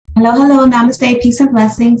Hello, hello, namaste, peace and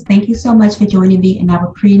blessings. Thank you so much for joining me in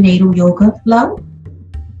our prenatal yoga flow.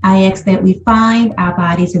 I ask that we find our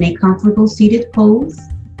bodies in a comfortable seated pose.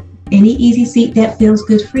 Any easy seat that feels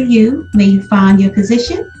good for you. May you find your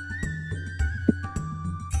position.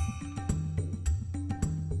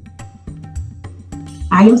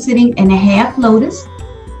 I am sitting in a half lotus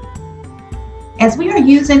as we are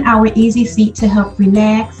using our easy seat to help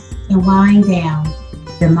relax and wind down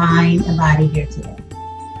the mind and body here today.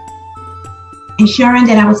 Ensuring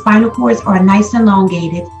that our spinal cords are nice and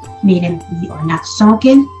elongated, meaning we are not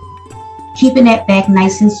sunken. Keeping that back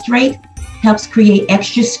nice and straight helps create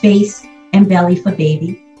extra space and belly for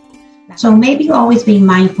baby. So maybe always being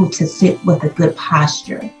mindful to sit with a good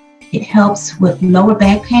posture. It helps with lower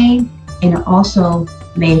back pain, and it also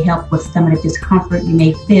may help with some of the discomfort you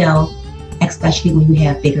may feel, especially when you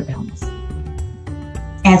have bigger bellies.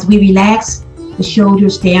 As we relax the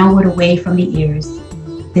shoulders downward away from the ears,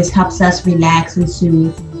 this helps us relax and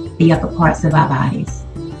soothe the upper parts of our bodies.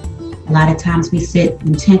 A lot of times we sit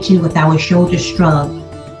in tension with our shoulders shrugged,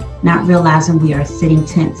 not realizing we are sitting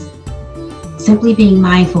tense. Simply being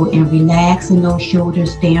mindful and relaxing those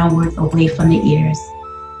shoulders downward away from the ears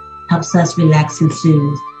helps us relax and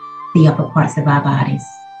soothe the upper parts of our bodies.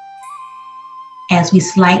 As we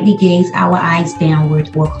slightly gaze our eyes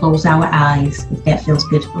downward or close our eyes, if that feels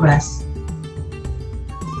good for us.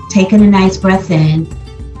 Taking a nice breath in.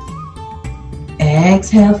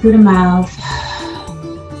 Exhale through the mouth.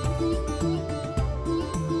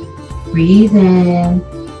 Breathe in.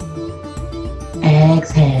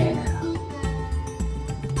 Exhale.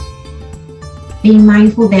 Being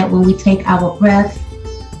mindful that when we take our breath,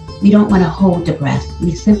 we don't want to hold the breath.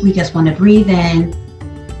 We simply just want to breathe in.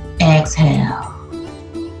 Exhale.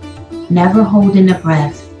 Never holding the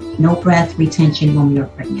breath. No breath retention when we are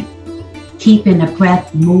pregnant. Keeping the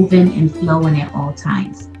breath moving and flowing at all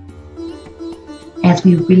times. As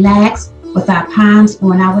we relax with our palms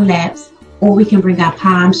on our laps, or we can bring our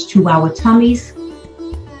palms to our tummies,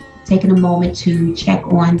 taking a moment to check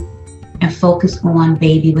on and focus on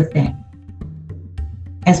baby within.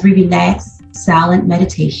 As we relax, silent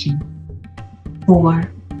meditation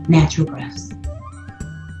for natural breaths.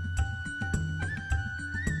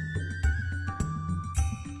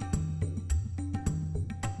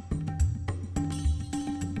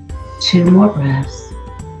 Two more breaths.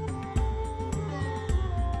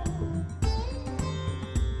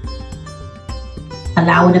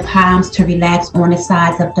 Allowing the palms to relax on the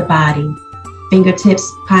sides of the body. Fingertips,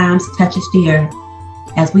 palms touches the earth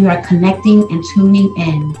as we are connecting and tuning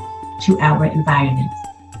in to our environment.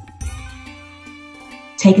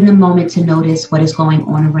 Taking a moment to notice what is going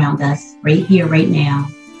on around us right here, right now,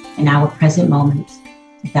 in our present moment,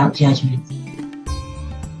 without judgment.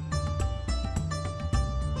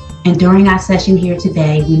 And during our session here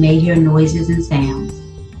today, we may hear noises and sounds.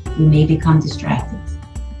 We may become distracted.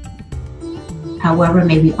 However,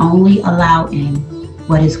 may we only allow in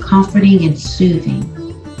what is comforting and soothing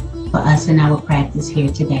for us in our practice here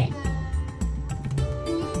today.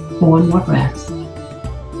 4 more breaths.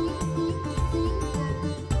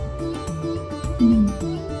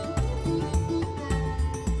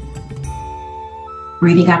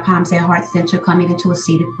 Breathing our palms at heart center, coming into a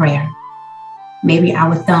seated prayer. Maybe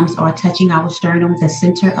our thumbs are touching our sternum, the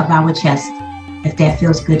center of our chest, if that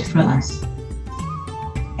feels good for us.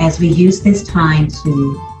 As we use this time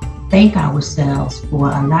to thank ourselves for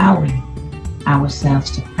allowing ourselves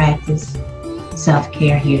to practice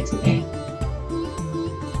self-care here today.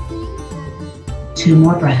 2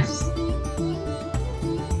 more breaths.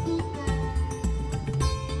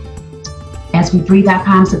 As we breathe our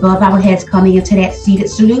palms above our heads, coming into that seated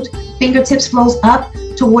salute, fingertips flows up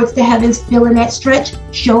towards the heavens, feeling that stretch.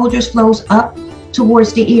 Shoulders flows up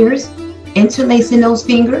towards the ears, interlacing those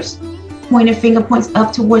fingers. Pointer finger points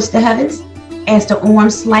up towards the heavens as the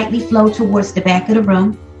arms slightly flow towards the back of the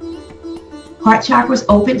room. Heart chakras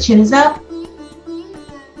open, chin is up.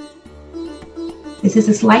 This is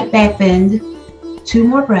a slight back bend. 2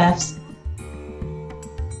 more breaths.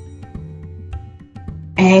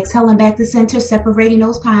 Exhaling back to center, separating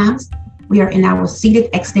those palms. We are in our seated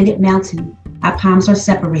extended mountain. Our palms are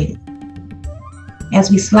separated. As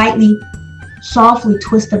we slightly, softly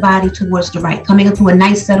twist the body towards the right, coming into a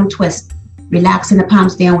nice settled twist. Relaxing the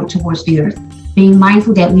palms downward towards the earth. Being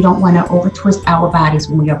mindful that we don't want to over twist our bodies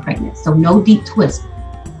when we are pregnant. So no deep twist,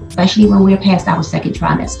 especially when we're past our second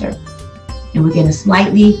trimester. And we're going to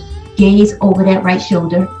slightly gaze over that right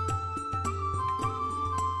shoulder.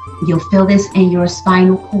 You'll feel this in your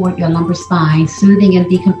spinal cord, your lumbar spine, soothing and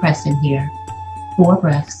decompressing here. 4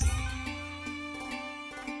 breaths.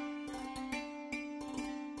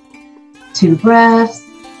 2 breaths.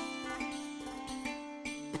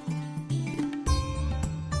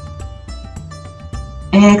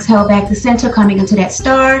 Exhale back to center, coming into that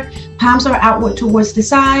star. Palms are outward towards the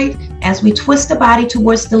side. As we twist the body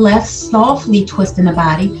towards the left, softly twisting the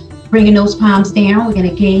body, bringing those palms down. We're going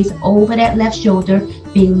to gaze over that left shoulder,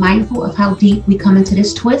 being mindful of how deep we come into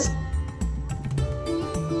this twist.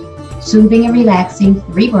 Soothing and relaxing.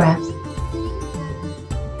 3 breaths.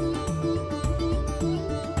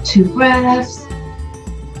 2 breaths.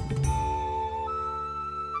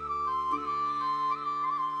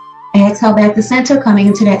 Exhale back to center, coming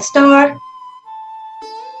into that star.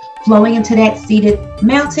 Flowing into that seated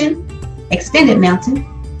mountain, extended mountain.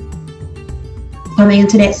 Coming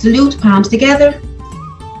into that salute, palms together.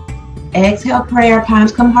 Exhale, prayer,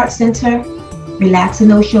 palms come heart center. Relaxing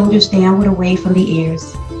those shoulders downward away from the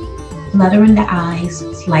ears. Fluttering the eyes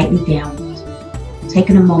slightly downward.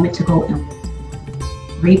 Taking a moment to go inward.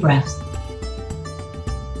 3 breaths.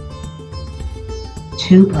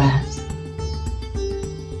 2 breaths.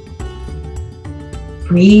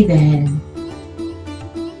 Breathe in.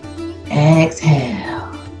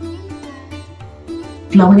 Exhale.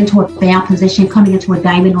 Flowing into a bound position, coming into a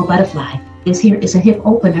diamond or butterfly. This here is a hip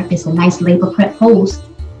opener. It's a nice labor prep pose.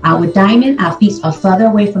 Our diamond, our feet are further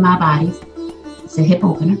away from our bodies. It's a hip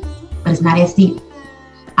opener, but it's not as deep.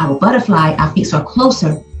 Our butterfly, our feet are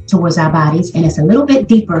closer towards our bodies, and it's a little bit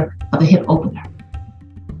deeper of a hip opener.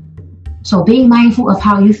 So being mindful of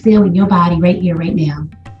how you feel in your body right here, right now,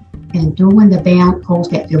 and doing the bound pose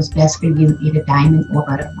that feels best for you, either diamond or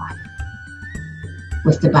butterfly.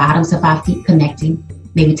 With the bottoms of our feet connecting,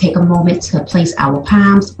 maybe take a moment to place our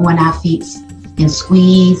palms on our feet and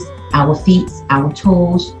squeeze our feet, our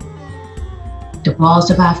toes, the balls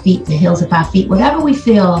of our feet, the heels of our feet, whatever we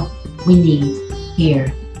feel we need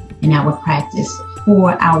here in our practice.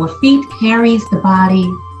 For our feet carries the body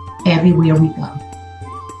everywhere we go.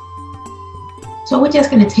 So we're just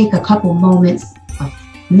going to take a couple moments of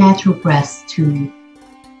natural breaths to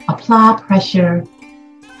apply pressure,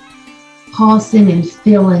 pulsing and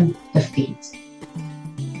feeling the feet.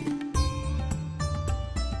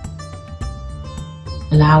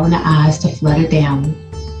 Allowing the eyes to flutter downward.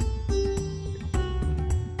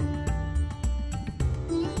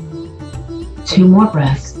 Two more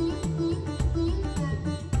breaths.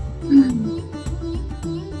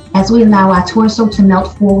 As we allow our torso to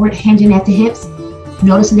melt forward, hinging at the hips,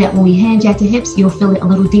 noticing that when we hinge at the hips, you'll feel it a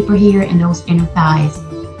little deeper here in those inner thighs.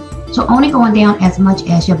 So only going down as much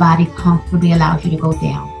as your body comfortably allows you to go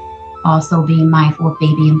down. Also being mindful of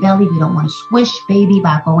baby and belly. We don't want to squish baby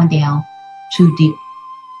by going down too deep.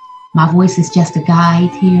 My voice is just a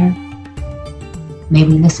guide here. May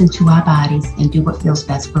we listen to our bodies and do what feels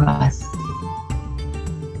best for us.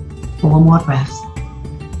 4 more breaths.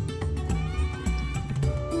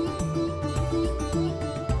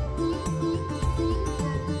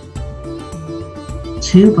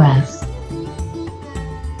 Two breaths.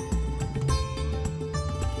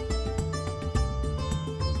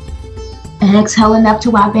 Exhaling up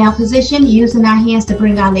to our bound position, using our hands to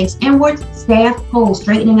bring our legs inward. Staff pose,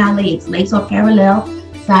 straightening our legs. Legs are parallel,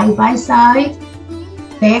 side by side.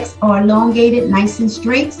 Backs are elongated, nice and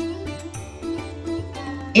straight.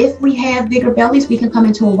 If we have bigger bellies, we can come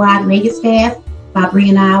into a wide-legged staff by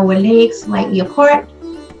bringing our legs slightly apart.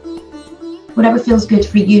 Whatever feels good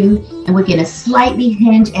for you. And we're going to slightly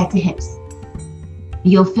hinge at the hips.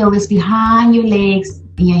 You'll feel this behind your legs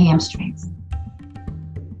and your hamstrings.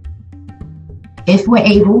 If we're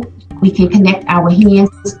able, we can connect our hands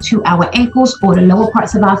to our ankles or the lower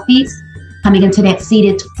parts of our feet, coming into that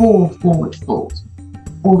seated full forward fold.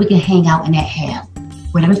 Or we can hang out in that half.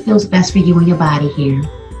 Whatever feels best for you and your body here.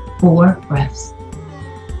 4 breaths.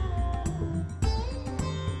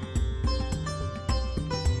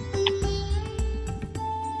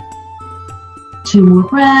 Two more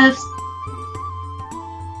breaths.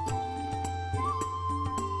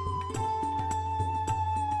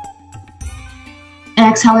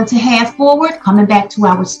 Exhaling to half forward, coming back to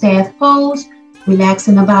our staff pose,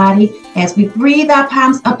 relaxing the body. As we breathe our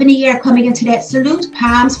palms up in the air, coming into that salute,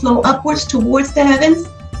 palms flow upwards towards the heavens.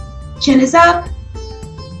 Chin is up.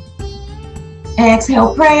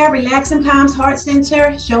 Exhale, prayer, relaxing palms, heart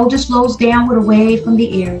center, shoulders flows downward away from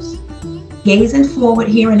the ears. Gazing forward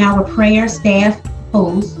here in our prayer staff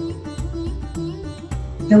pose.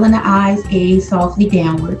 Feeling the eyes gaze softly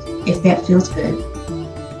downward, if that feels good.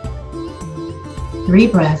 3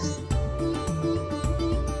 breaths.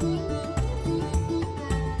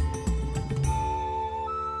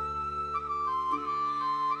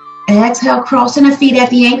 Exhale, crossing the feet at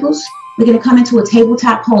the ankles. We're going to come into a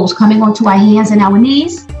tabletop pose, coming onto our hands and our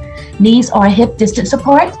knees. Knees are hip distance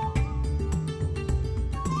apart.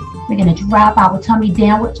 We're going to drop our tummy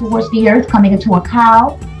downward towards the earth, coming into a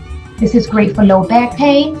cow. This is great for low back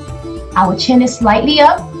pain. Our chin is slightly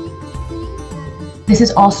up. This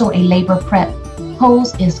is also a labor prep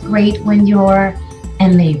pose. Is great when you're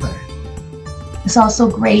in labor. It's also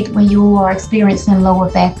great when you are experiencing lower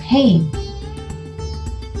back pain.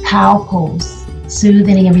 Cow pose,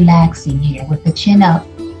 soothing and relaxing here with the chin up.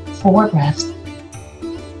 4 breaths.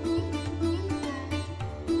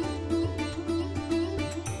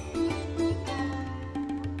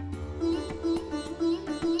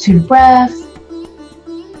 Two breaths.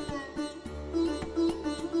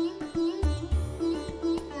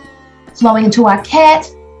 Flowing into our cat,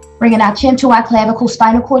 bringing our chin to our clavicle,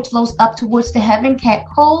 spinal cord flows up towards the heaven, cat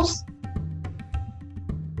pose.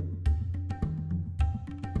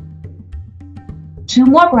 Two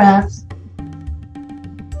more breaths.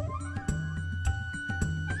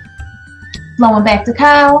 Flowing back to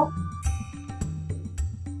cow.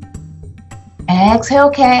 Exhale,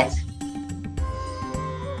 cat.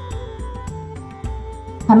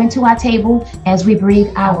 Come into our table as we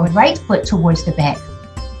bring our right foot towards the back.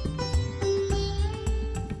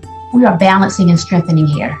 We are balancing and strengthening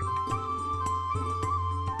here.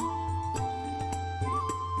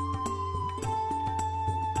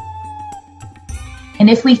 And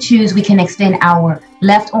if we choose, we can extend our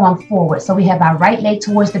left arm forward. So we have our right leg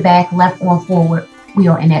towards the back, left arm forward. We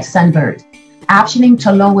are in that sunbird. Optioning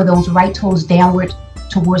to lower those right toes downward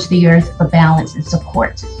towards the earth for balance and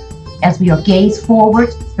support. As we are gaze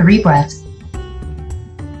forward, 3 breaths.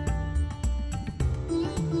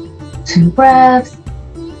 2 breaths.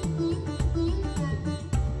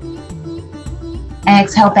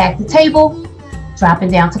 Exhale back to table, dropping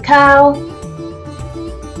down to cow.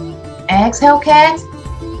 Exhale, cat.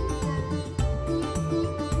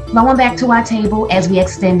 Flowing back to our table as we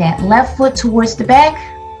extend that left foot towards the back,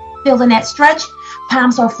 feeling that stretch.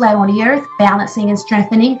 Palms are flat on the earth, balancing and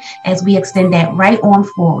strengthening as we extend that right arm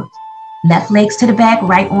forward. Left legs to the back,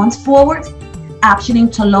 right arms forward.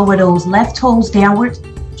 Optioning to lower those left toes downward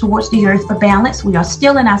towards the earth for balance. We are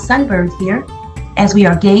still in our sunbird here as we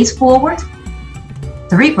are gaze forward.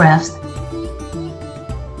 3 breaths.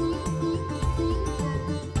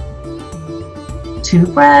 2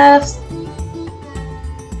 breaths.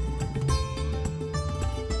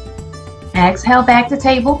 Exhale back to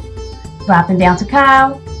table, dropping down to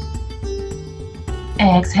cow.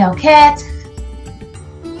 Exhale, cat.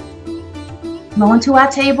 Flowing to our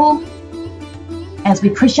table as we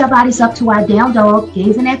push our bodies up to our down dog,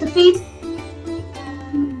 gazing at the feet.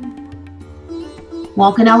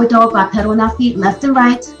 Walking our dog by pedaling our feet left and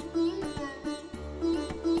right.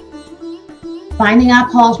 Finding our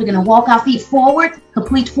pause, we're going to walk our feet forward,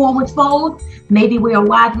 complete forward fold. Maybe we are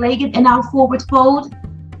wide-legged in our forward fold.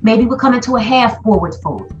 Maybe we're coming to a half forward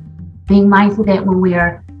fold. Being mindful that when we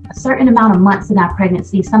are a certain amount of months in our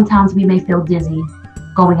pregnancy, sometimes we may feel dizzy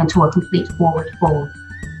going into a complete forward fold.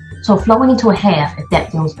 So flowing into a half if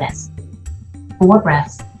that feels best. 4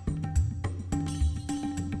 breaths.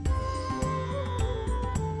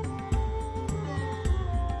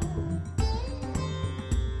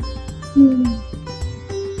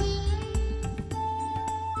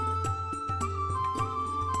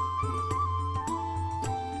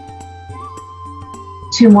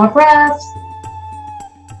 2 more breaths.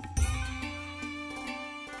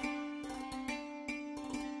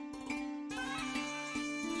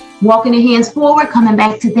 Walking the hands forward, coming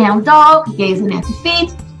back to down dog, gazing at the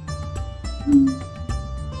feet.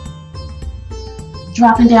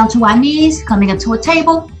 Dropping down to our knees, coming up to a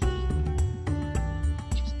table.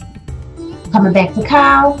 Coming back to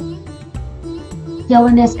cow.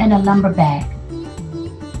 Feeling this in the lumbar back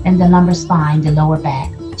and the lumbar spine, the lower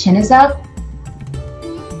back. Chin is up.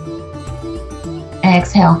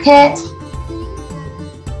 Exhale, cat.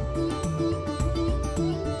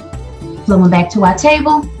 Flowing back to our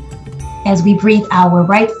table as we breathe our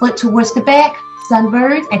right foot towards the back,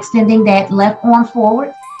 sunbird, extending that left arm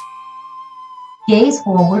forward. Gaze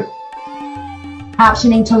forward.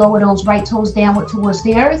 Optioning to lower those right toes downward towards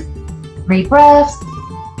the earth. 3 breaths.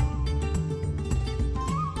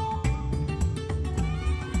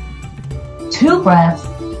 2 breaths.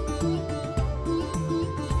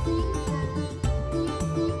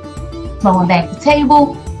 Flowing back to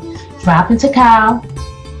table, dropping to cow.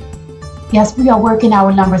 Yes, we are working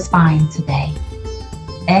our lumbar spine today.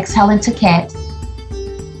 Exhaling to cat.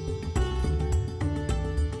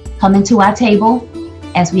 Coming to our table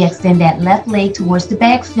as we extend that left leg towards the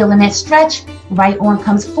back, feeling that stretch. Right arm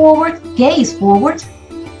comes forward, gaze forward.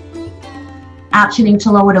 Optioning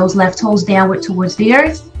to lower those left toes downward towards the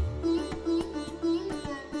earth.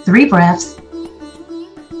 3 breaths.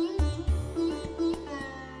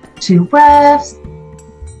 2 breaths.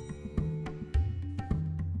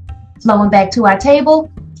 Flowing back to our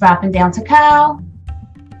table, dropping down to cow.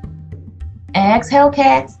 Exhale,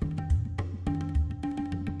 cat.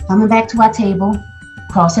 Coming back to our table,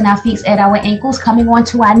 crossing our feet at our ankles, coming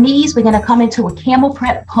onto our knees. We're going to come into a camel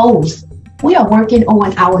prep pose. We are working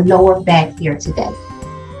on our lower back here today.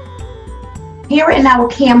 Here in our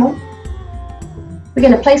camel, we're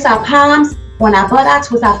going to place our palms on our buttocks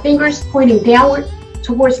with our fingers pointing downward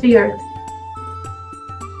towards the earth.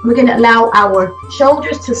 We're going to allow our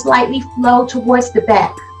shoulders to slightly flow towards the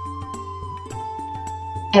back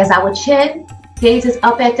as our chin gazes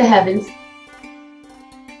up at the heavens.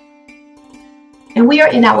 And we are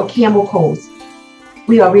in our camel pose.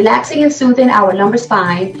 We are relaxing and soothing our lumbar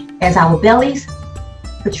spine as our bellies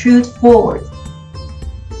protrude forward.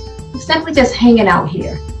 We're simply just hanging out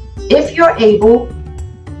here. If you're able,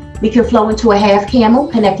 we can flow into a half camel,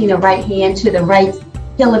 connecting the right hand to the right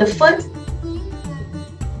heel of the foot.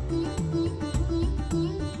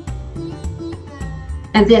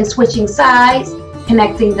 And then switching sides,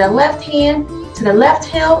 connecting the left hand to the left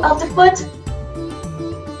heel of the foot.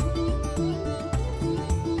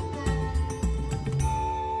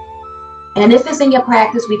 And if it's in your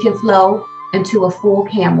practice, we can flow into a full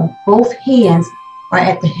camel. Both hands are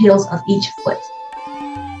at the heels of each foot.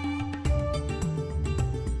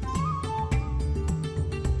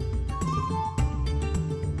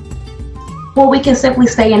 Or we can simply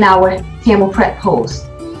stay in our camel prep pose.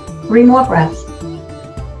 3 more breaths.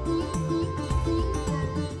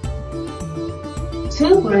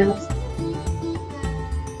 2 breaths.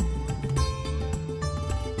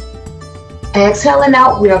 Exhaling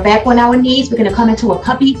out, we are back on our knees. We're going to come into a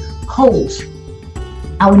puppy pose.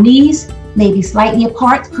 Our knees may be slightly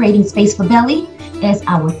apart, creating space for belly. As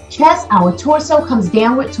our chest, our torso comes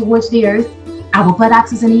downward towards the earth. Our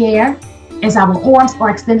buttocks is in the air. As our arms are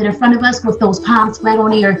extended in front of us with those palms flat on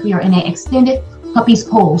the earth, we are in an extended puppy's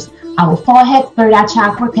pose. Our forehead, third eye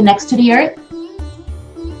chakra connects to the earth.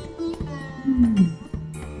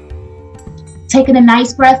 Taking a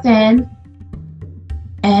nice breath in.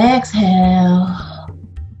 Exhale.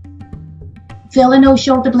 Feeling those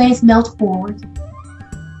shoulder blades melt forward.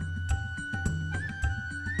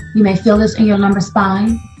 You may feel this in your lumbar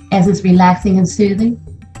spine as it's relaxing and soothing.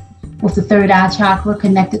 With the third eye chakra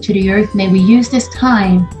connected to the earth, may we use this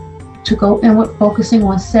time to go inward, focusing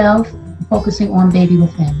on self, focusing on baby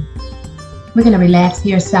within. We're going to relax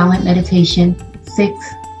here, silent meditation,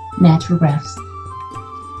 6 natural breaths.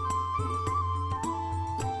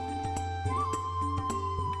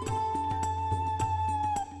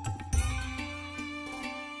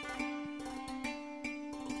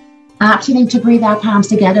 Optioning to breathe our palms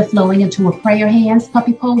together, flowing into a prayer hands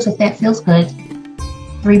puppy pose if that feels good.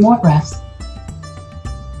 3 more breaths.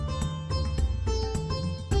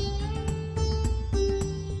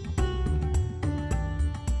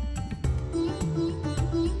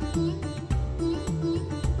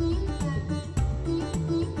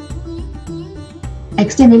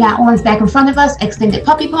 Extending our arms back in front of us, extended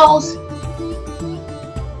puppy pose.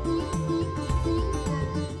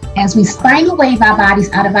 As we spinal wave our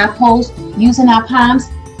bodies out of our pose, using our palms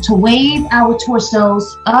to wave our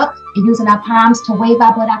torsos up and using our palms to wave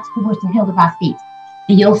our buttocks towards the heel of our feet.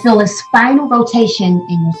 And you'll feel a spinal rotation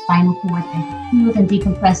in your spinal cord and soothe and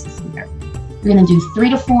decompress this here. We're going to do 3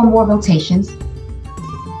 to 4 more rotations.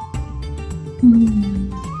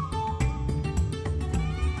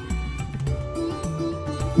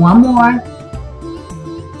 One more.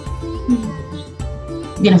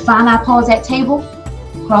 We're going to find our pause at table,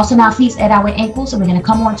 crossing our feet at our ankles, and we're going to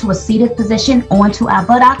come onto a seated position onto our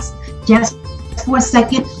buttocks. Just for a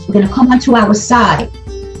second, we're going to come onto our side.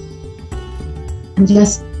 And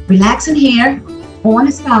just relaxing here on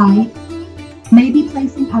the side, maybe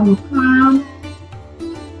placing our palm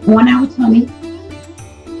on our tummy,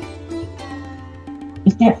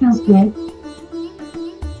 if that feels good.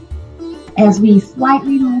 As we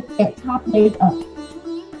slightly lift that top leg up.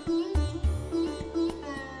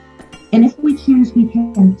 And if we choose, we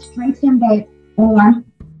can straighten that arm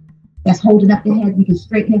that's holding up the head. We can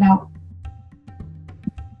straighten it out.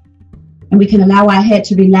 And we can allow our head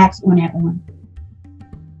to relax on that arm.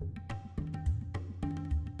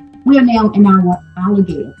 We are now in our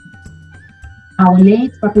alligator. Our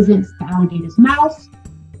legs represents the alligator's mouth,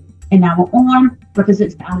 and our arm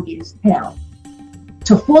represents the alligator's tail.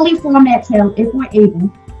 To fully form that tail, if we're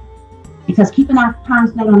able, because keeping our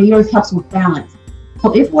palms flat on the earth helps with balance.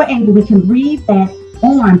 So if we're able, we can breathe that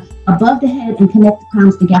arm above the head and connect the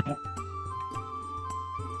palms together.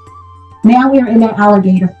 Now we are in that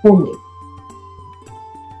alligator fully.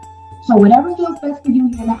 So whatever feels best for you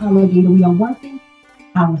here in the alligator, we are working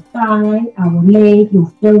our thigh, our leg. You'll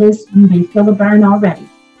feel this. You may feel a burn already.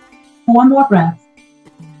 4 more breaths.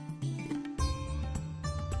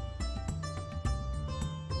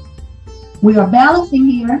 We are balancing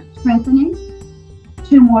here, strengthening.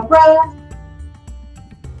 2 more breaths.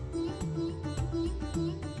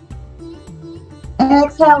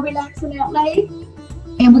 Exhale, relaxing that leg.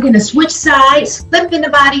 And we're going to switch sides, flipping the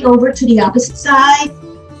body over to the opposite side.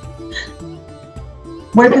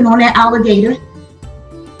 Working on that alligator.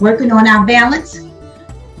 Working on our balance.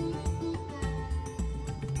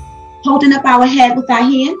 Holding up our head with our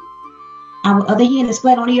hand. Our other hand is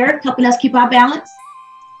flat on the earth, helping us keep our balance.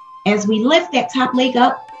 As we lift that top leg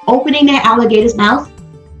up, opening that alligator's mouth.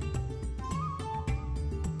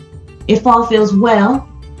 If all feels well,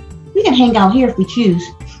 we can hang out here if we choose.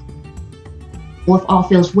 Or if all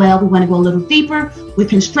feels well, we want to go a little deeper. We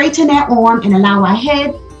can straighten that arm and allow our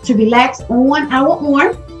head to relax on our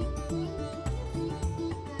arm.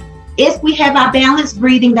 If we have our balance,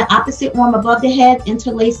 breathing the opposite arm above the head,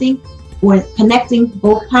 interlacing or connecting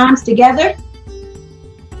both palms together.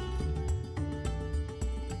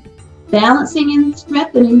 Balancing and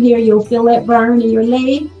strengthening here, you'll feel that burn in your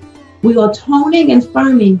leg. We are toning and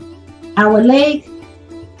firming our leg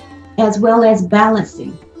as well as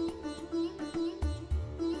balancing.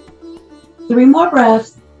 3 more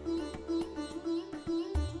breaths.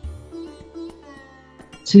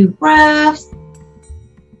 2 breaths.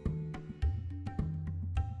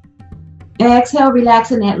 Exhale,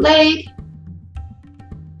 relaxing that leg.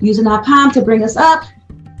 Using our palm to bring us up.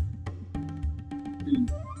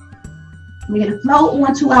 We're going to float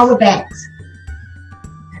onto our backs.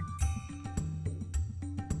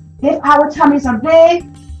 If our tummies are big,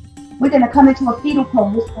 we're going to come into a fetal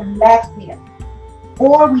pose and relax there.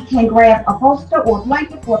 Or we can grab a bolster or a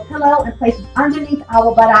blanket or a pillow and place it underneath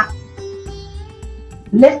our buttocks,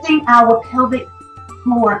 lifting our pelvic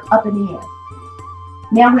floor up in the air.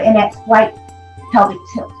 Now we're in that slight pelvic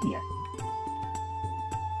tilt here.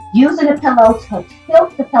 Using a pillow to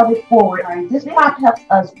tilt the pelvic forward. This part helps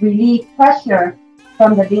us relieve pressure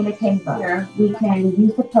from the vena cava. Here, we can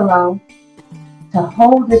use the pillow to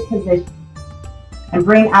hold this position and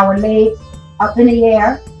bring our legs up in the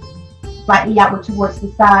air, slightly outward towards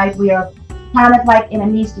the side. We are kind of like in a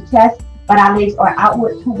knees to chest, but our legs are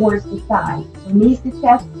outward towards the side. So knees to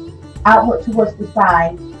chest, outward towards the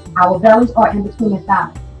side. Our bellies are in between the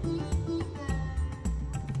thighs.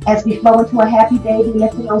 As we flow into a happy baby,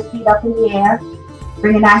 lifting those feet up in the air,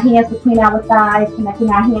 bringing our hands between our thighs, connecting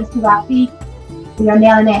our hands to our feet, we are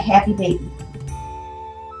now in that happy baby.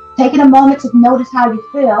 Taking a moment to notice how you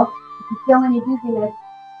feel. If you feel any dizziness,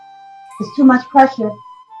 there's too much pressure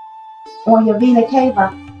on your vena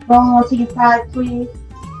cava, roll onto your side, please.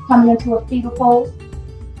 Coming into a fetal pose.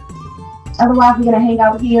 Otherwise, we're going to hang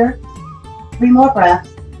out here. 3 more breaths.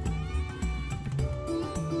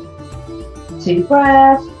 2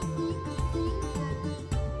 breaths.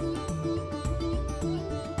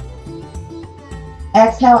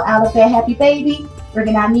 Exhale out of that happy baby.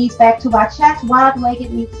 Bringing our knees back to our chest,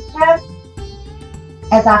 wide-legged knees to chest.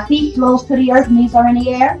 As our feet flows to the earth, knees are in the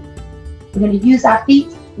air. We're going to use our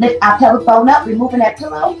feet, lift our pelvic bone up, removing that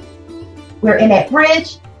pillow. We're in that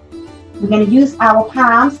bridge. We're going to use our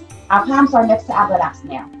palms. Our palms are next to our buttocks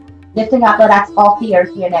now. Lifting our buttocks off the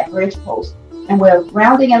earth here in that bridge pose. And we're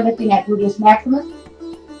rounding and lifting that gluteus maximus.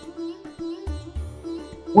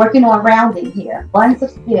 Working on rounding here. Buns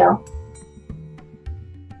of steel.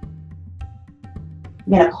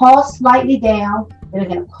 We're going to pulse slightly down. Then we're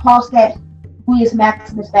going to pulse that gluteus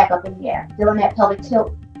maximus back up in the air. Feeling that pelvic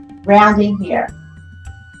tilt. Rounding here.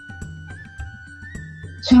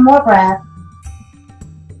 2 more breaths.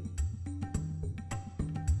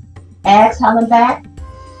 Exhaling back.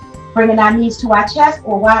 Bringing our knees to our chest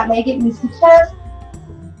or wide-legged knees to chest.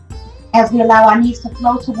 As we allow our knees to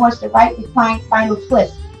flow towards the right, reclined spinal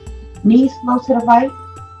twist. Knees flow to the right.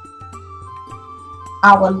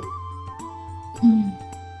 Our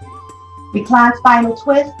reclined spinal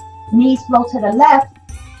twist. Knees flow to the left.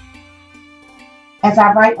 As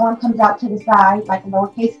our right arm comes out to the side like a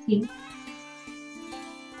lowercase t.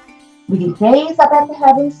 We can gaze up at the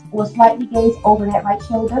heavens or slightly gaze over that right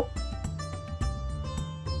shoulder.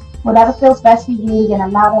 Whatever feels best for you, and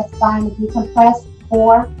allow that spine to decompress.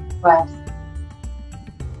 4 breaths.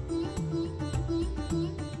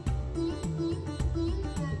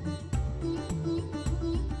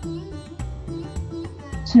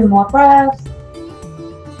 Two more breaths.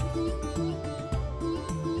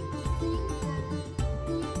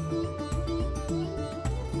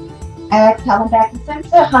 Exhaling back to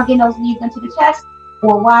center, hugging those knees into the chest,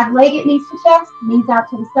 or wide-legged knees to chest, knees out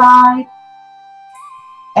to the side.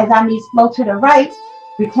 As our knees flow to the right,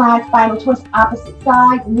 recline spinal twist opposite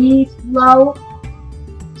side, knees flow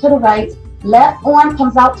to the right. Left arm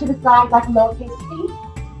comes out to the side like a lowercase c.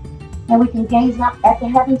 And we can gaze up at the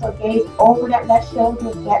heavens or gaze over that left shoulder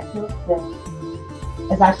if that feels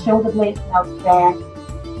good. As our shoulder blades melt back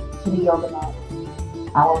to the yoga mat.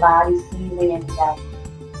 Our bodies seizing into that.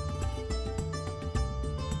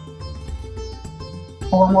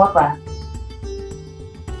 4 more breaths.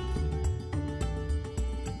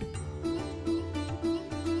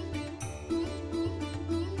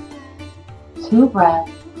 Two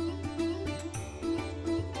breaths.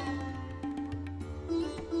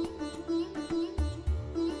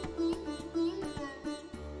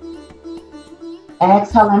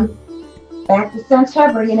 Exhaling back to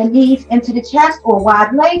center, bringing the knees into the chest or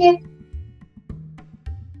wide-legged.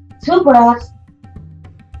 2 breaths.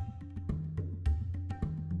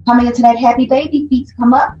 Coming into that happy baby, feet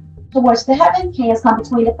come up towards the heaven, hands come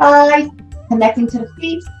between the thighs, connecting to the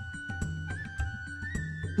feet.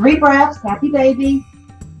 3 breaths, happy baby.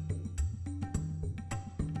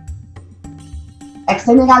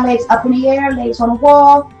 Extending our legs up in the air, legs on the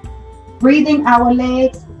wall. Breathing our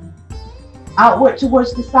legs outward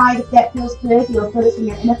towards the side if that feels good. You'll feel this in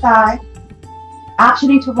your inner thigh.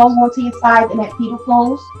 Optioning to roll onto your side in that fetal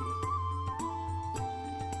pose.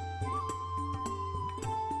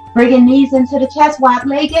 Bringing knees into the chest,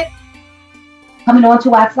 wide-legged. Coming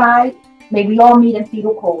onto our side. May we all meet in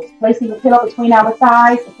fetal pose. Placing a pillow between our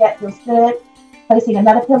thighs if that feels good. Placing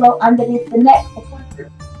another pillow underneath the neck for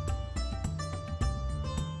comfort.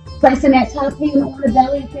 Placing that top hand on the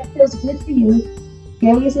belly if that feels good for you.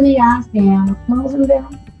 Gazing the eyes down, closing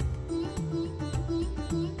them.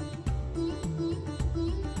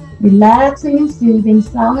 Relaxing and soothing,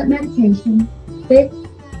 silent meditation, thick,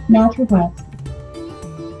 natural breaths.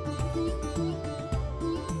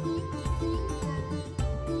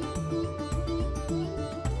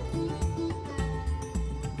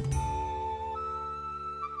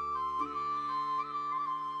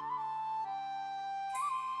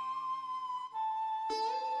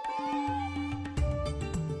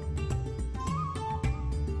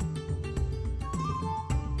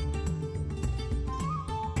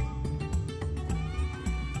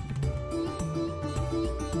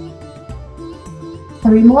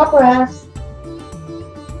 Three more breaths.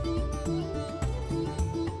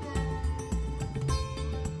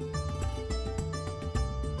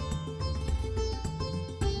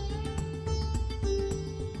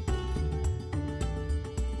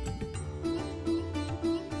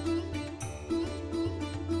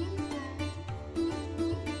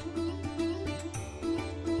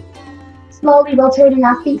 Slowly rotating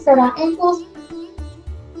our feet at our ankles.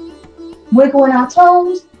 Wiggling our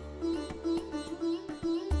toes.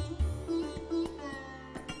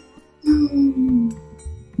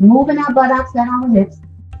 Moving our buttocks and our hips.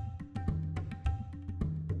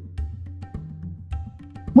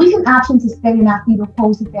 We can option to stay in our fetal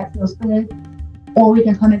pose if that feels good, or we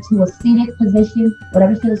can come into a seated position,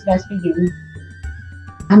 whatever feels best for you.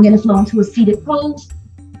 I'm going to flow into a seated pose.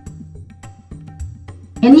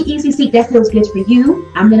 Any easy seat that feels good for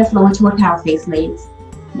you, I'm going to flow into a cow face, ladies.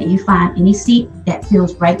 May you find any seat that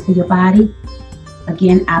feels right for your body.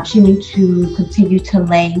 Again, optioning to continue to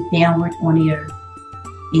lay downward on the earth.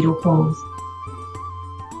 Fetal pose,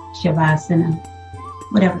 Shavasana,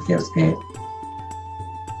 whatever feels good.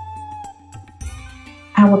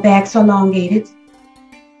 Our backs are elongated.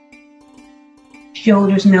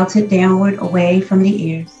 Shoulders melted downward away from the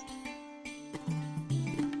ears.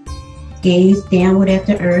 Gaze downward at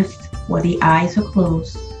the earth where the eyes are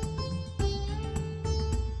closed.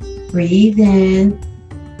 Breathe in.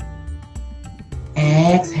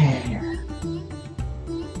 Exhale.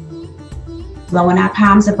 Blowing our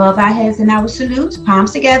palms above our heads in our salutes.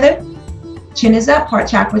 Palms together. Chin is up. Heart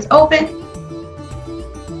chakra is open.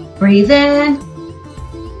 Breathe in.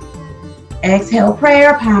 Exhale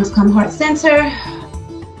prayer. Palms come heart center.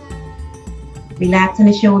 Relaxing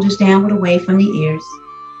the shoulders downward away from the ears.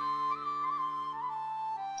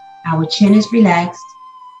 Our chin is relaxed.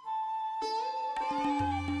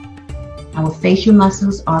 Our facial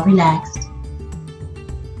muscles are relaxed.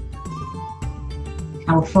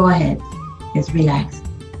 Our forehead is relaxed.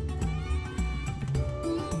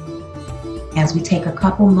 As we take a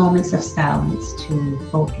couple moments of silence to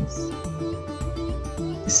focus,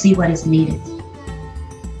 to see what is needed.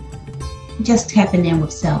 Just tapping in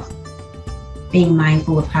with self, being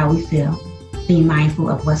mindful of how we feel, being mindful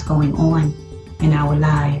of what's going on in our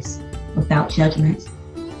lives without judgment,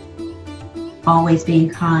 always being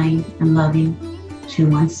kind and loving to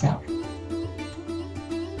oneself.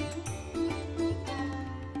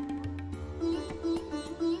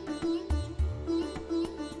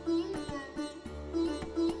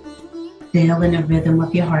 Feel in the rhythm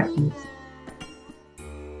of your heartbeat.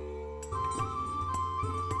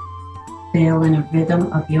 Feel in the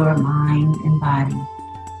rhythm of your mind and body.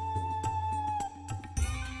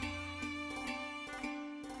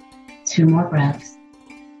 Two more breaths.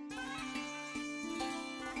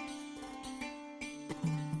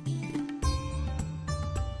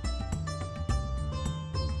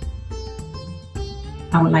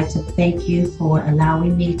 I would like to thank you for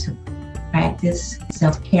allowing me to practice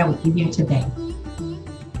self-care with you here today.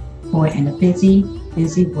 For in a busy,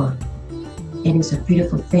 busy world, it is a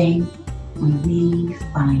beautiful thing when we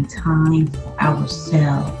find time for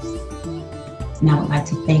ourselves. And I would like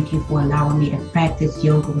to thank you for allowing me to practice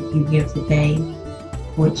yoga with you here today,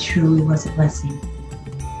 for it truly was a blessing.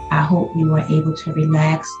 I hope you are able to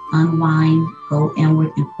relax, unwind, go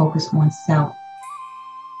inward, and focus on self.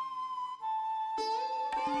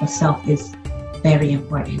 But self is very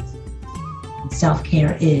important.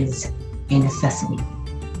 Self-care is a necessity.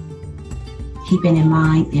 Keeping in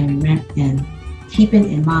mind and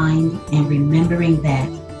remembering that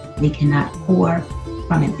we cannot pour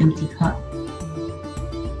from an empty cup,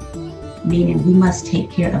 meaning we must take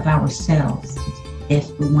care of ourselves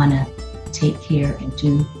if we want to take care and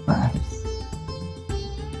do for others.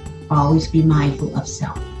 Always be mindful of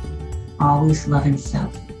self, always loving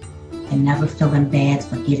self, and never feeling bad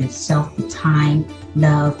for giving self the time,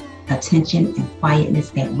 love, attention, and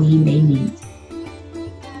quietness that we may need.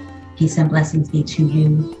 Peace and blessings be to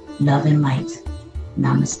you. Love and light.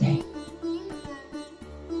 Namaste.